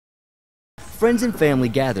Friends and family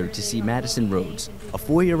gathered to see Madison Rhodes, a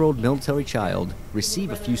 4-year-old military child,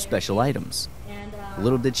 receive a few special items.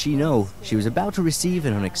 Little did she know, she was about to receive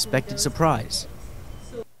an unexpected surprise.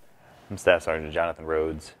 I'm Staff Sergeant Jonathan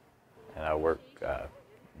Rhodes, and I work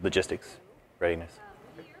logistics, readiness.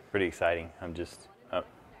 Pretty exciting.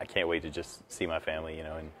 I can't wait to just see my family,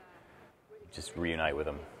 and just reunite with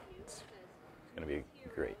them. It's going to be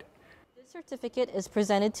great. This certificate is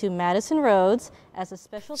presented to Madison Rhodes as a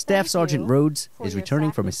special Staff Sergeant Rhodes is returning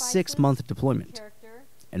from a 6-month deployment,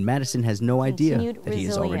 and Madison has no idea that he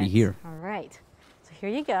is already here. All right, so here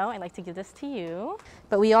you go. I'd like to give this to you.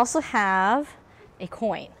 But we also have a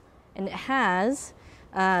coin, and it has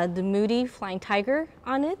the Moody Flying Tiger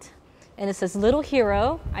on it, and it says, "Little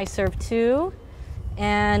Hero, I serve too,"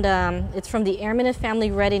 and it's from the Airmen and Family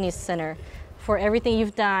Readiness Center for everything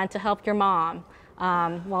you've done to help your mom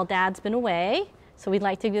while Dad's been away. So we'd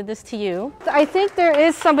like to give this to you. I think there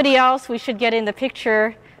is somebody else we should get in the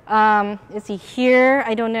picture. Is he here?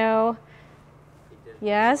 I don't know.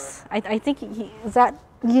 Yes, I think is that,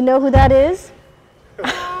 you know who that is?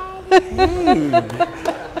 What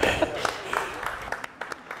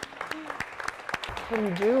are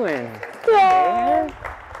you doing?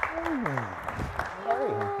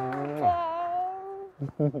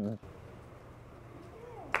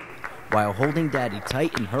 While holding Daddy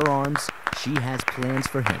tight in her arms, she has plans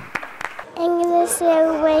for him. I'm going to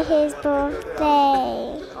celebrate his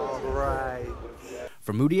birthday. All right.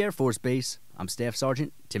 From Moody Air Force Base, I'm Staff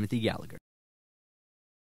Sergeant Timothy Gallagher.